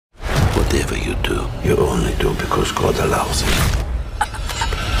You only do because God allows it.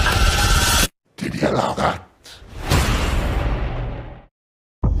 Did he allow that?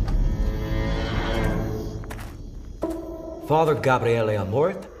 Father Gabriele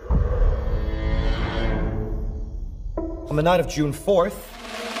Amort. On the night of June 4th,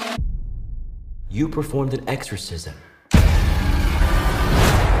 you performed an exorcism.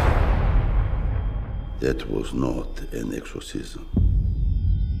 That was not an exorcism.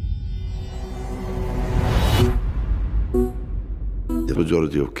 The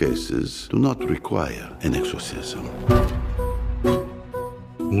majority of cases do not require an exorcism.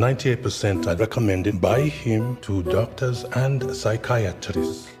 98% are recommended by him to doctors and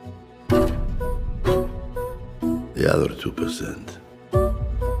psychiatrists. The other 2%,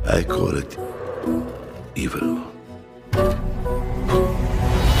 I call it evil.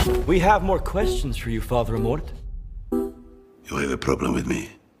 We have more questions for you, Father Amort. You have a problem with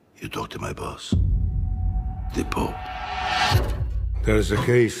me? You talk to my boss, the Pope. There is a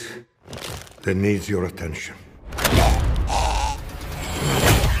case that needs your attention.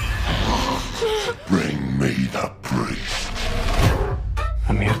 Bring me the priest.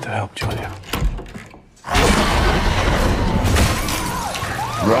 I'm here to help, Julia.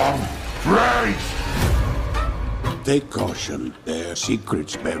 Wrong priest! Take caution. There are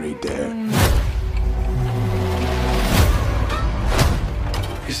secrets buried there.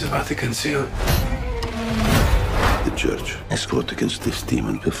 Is the Vatican sealed? The Church has fought against this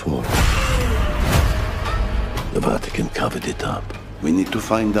demon before. The Vatican covered it up. We need to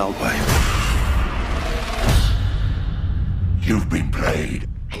find out why. You've been played.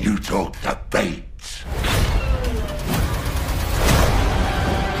 You talk the bait.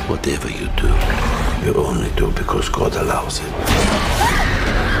 Whatever you do, you only do because God allows it.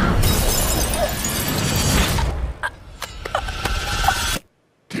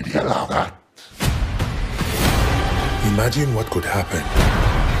 Did he allow that? Imagine what could happen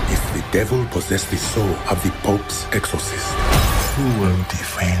if the devil possessed the soul of the Pope's exorcist. Who will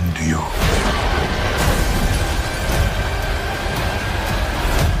defend you?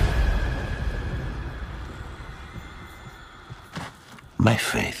 My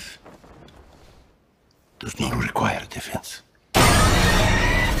faith does not require defense.